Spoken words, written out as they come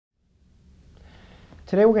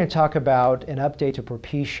Today we're going to talk about an update to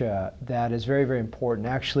Propecia that is very, very important.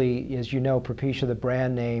 Actually, as you know, Propecia, the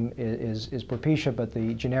brand name is Propecia, but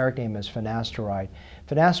the generic name is Finasteride.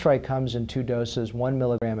 Finasteride comes in two doses, 1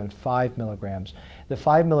 milligram and 5 milligrams. The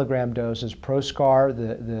 5 milligram dose is Proscar,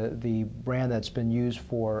 the brand that's been used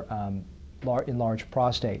for enlarged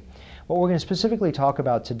prostate. What we're going to specifically talk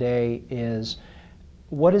about today is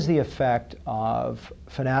what is the effect of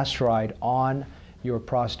Finasteride on your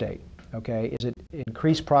prostate. Okay, is it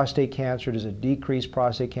increase prostate cancer? Does it decrease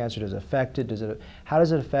prostate cancer? Does it affect it? How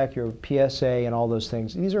does it affect your PSA and all those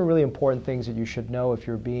things? These are really important things that you should know if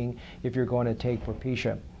you're going to take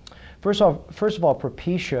Propecia. First of all,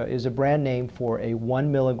 Propecia is a brand name for a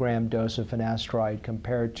 1 milligram dose of Finasteride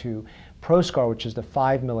compared to Proscar, which is the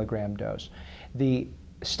 5 milligram dose. The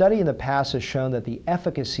study in the past has shown that the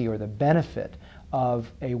efficacy or the benefit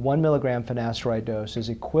of a 1 milligram Finasteride dose is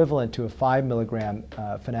equivalent to a 5 milligram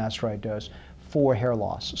Finasteride dose for hair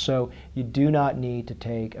loss. So you do not need to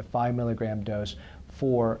take a 5 milligram dose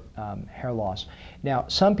for hair loss. Now,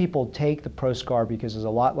 some people take the Proscar because it's a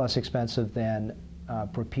lot less expensive than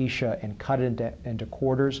Propecia and cut it into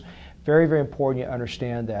quarters. Very, very important you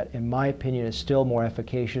understand that, in my opinion, it's still more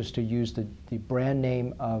efficacious to use the brand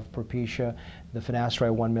name of Propecia, the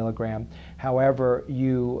Finasteride 1 milligram. However,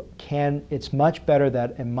 it's much better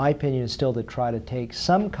that, in my opinion, is still to try to take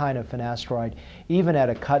some kind of Finasteride, even at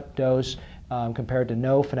a cut dose, compared to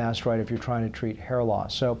no Finasteride if you're trying to treat hair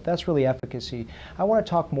loss. So that's really efficacy. I want to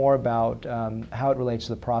talk more about how it relates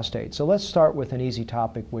to the prostate. So let's start with an easy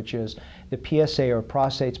topic, which is the PSA, or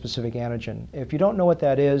prostate-specific antigen. If you don't know what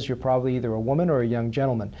that is, you're probably either a woman or a young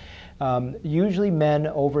gentleman. Usually men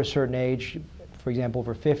over a certain age, for example,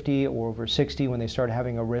 over 50 or over 60, when they start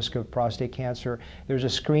having a risk of prostate cancer, there's a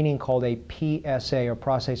screening called a PSA, or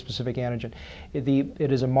prostate-specific antigen.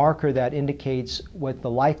 It is a marker that indicates what the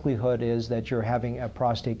likelihood is that you're having a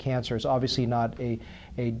prostate cancer. It's obviously not a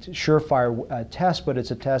surefire test, but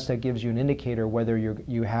it's a test that gives you an indicator whether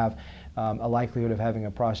you have a likelihood of having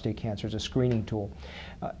a prostate cancer. It's a screening tool.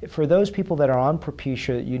 For those people that are on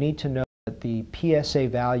Propecia, you need to know that the PSA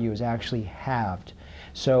value is actually halved.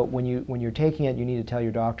 So when you're taking it, you need to tell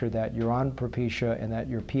your doctor that you're on Propecia and that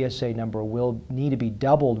your PSA number will need to be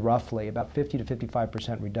doubled, roughly about 50 to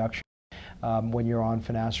 55% reduction when you're on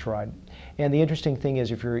Finasteride. And the interesting thing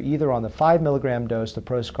is, if you're either on the 5 milligram dose, the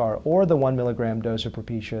Proscar, or the 1 milligram dose of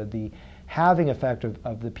Propecia, the halving effect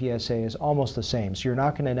of the PSA is almost the same. So you're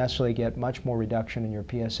not going to necessarily get much more reduction in your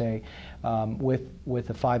PSA with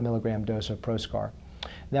the 5 milligram dose of Proscar.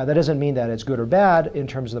 Now, that doesn't mean that it's good or bad in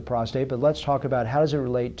terms of the prostate, but let's talk about how does it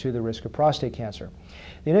relate to the risk of prostate cancer.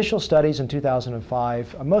 The initial studies in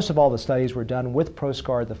 2005, most of all the studies were done with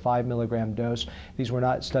Proscar, the 5 milligram dose. These were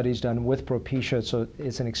not studies done with Propecia, so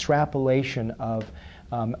it's an extrapolation of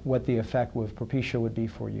what the effect with Propecia would be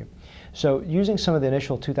for you. So using some of the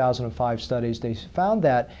initial 2005 studies, they found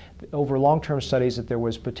that over long-term studies that there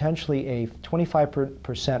was potentially a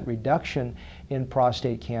 25% reduction in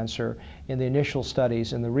prostate cancer in the initial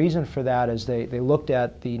studies. And the reason for that is they looked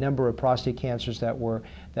at the number of prostate cancers that were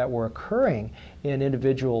occurring in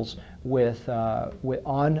individuals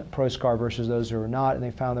on Proscar versus those who were not, and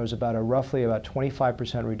they found there was roughly about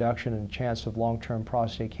 25% reduction in the chance of long-term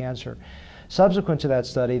prostate cancer. Subsequent to that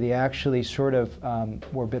study, they actually sort of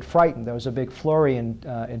were a bit frightened. There was a big flurry in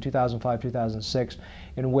 2005, 2006,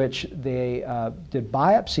 in which they did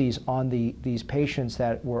biopsies on these patients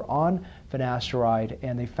that were on Finasteride,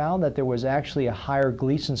 and they found that there was actually a higher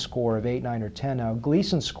Gleason score of 8, 9, or 10. Now,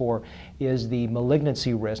 Gleason score is the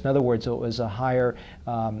malignancy risk. In other words, it was a higher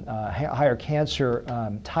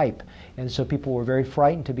cancer type. And so people were very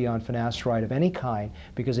frightened to be on Finasteride of any kind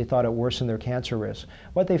because they thought it worsened their cancer risk.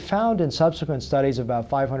 What they found in subsequent studies of about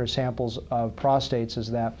 500 samples of prostates is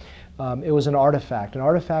that it was an artifact. An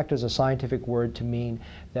artifact is a scientific word to mean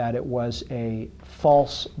that it was a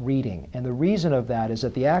false reading. And the reason of that is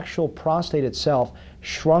that the actual prostate itself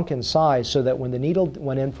shrunk in size so that when the needle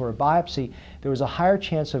went in for a biopsy, there was a higher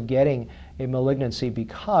chance of getting a malignancy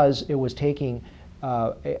because it was taking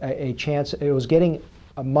it was getting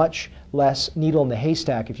a much less needle in the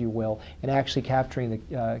haystack, if you will, and actually capturing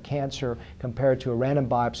the cancer compared to a random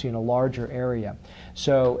biopsy in a larger area.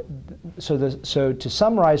 So to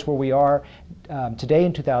summarize where we are today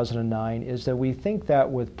in 2009 is that we think that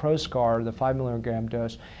with Proscar, the 5 milligram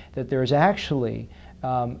dose, that there is actually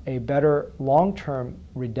a better long-term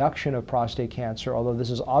reduction of prostate cancer, although this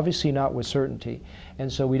is obviously not with certainty.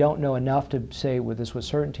 And so we don't know enough to say with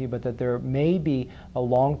certainty, but that there may be a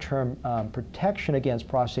long-term protection against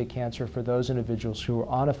prostate cancer for those individuals who are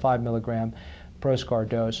on a 5 milligram Proscar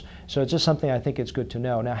dose. So it's just something I think it's good to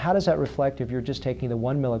know. Now, how does that reflect if you're just taking the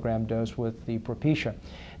 1 milligram dose with the Propecia?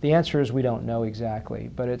 The answer is we don't know exactly,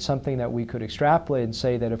 but it's something that we could extrapolate and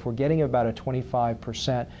say that if we're getting about a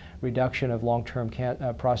 25% reduction of long-term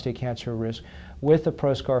prostate cancer risk with the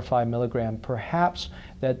Proscar 5 milligram, perhaps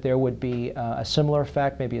that there would be a similar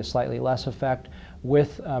effect, maybe a slightly less effect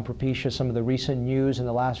with Propecia. Some of the recent news in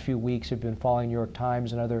the last few weeks have been following New York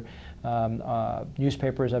Times and other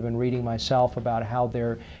newspapers I've been reading myself about how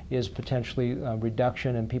there is potentially a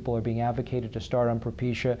reduction and people are being advocated to start on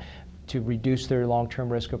Propecia to reduce their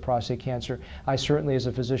long-term risk of prostate cancer. I certainly, as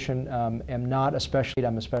a physician, am not a specialist.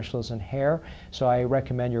 I'm a specialist in hair, so I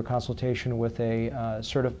recommend your consultation with a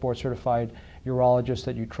board-certified urologist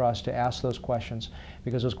that you trust to ask those questions,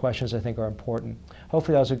 because those questions I think are important.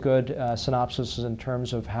 Hopefully that was a good synopsis in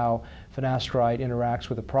terms of how finasteride interacts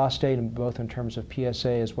with the prostate, and both in terms of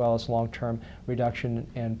PSA as well as long-term reduction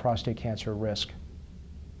in prostate cancer risk.